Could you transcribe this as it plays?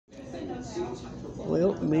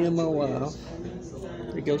Well, me and my wife,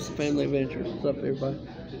 it goes to Family Adventures. What's up, everybody?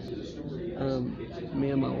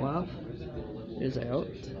 Me and my wife is out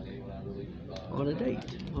on a date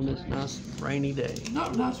on this nice rainy day.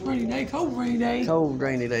 Not nice rainy day, cold rainy day. Cold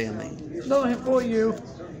rainy day, I mean. Going for you.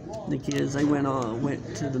 The kids, they went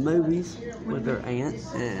to the movies with their aunt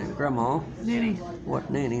and grandma. Nanny.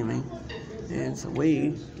 Nanny, I mean. And so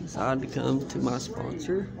we decided to come to my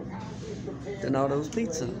sponsor, Donato's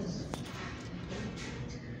Pizza.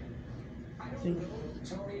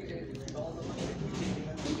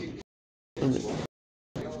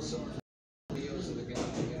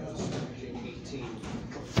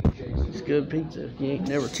 It's good pizza. If you ain't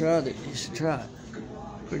never tried it, you should try it.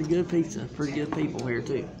 Pretty good pizza. Pretty good people here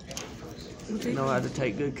too. They know how to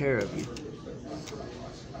take good care of you.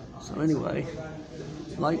 So anyway,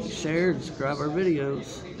 like, share, and subscribe our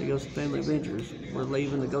videos. It goes to Family Adventures. We're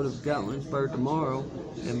leaving to go to Gatlinburg tomorrow,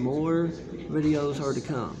 and more videos are to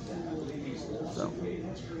come. So,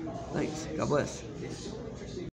 thanks. God bless.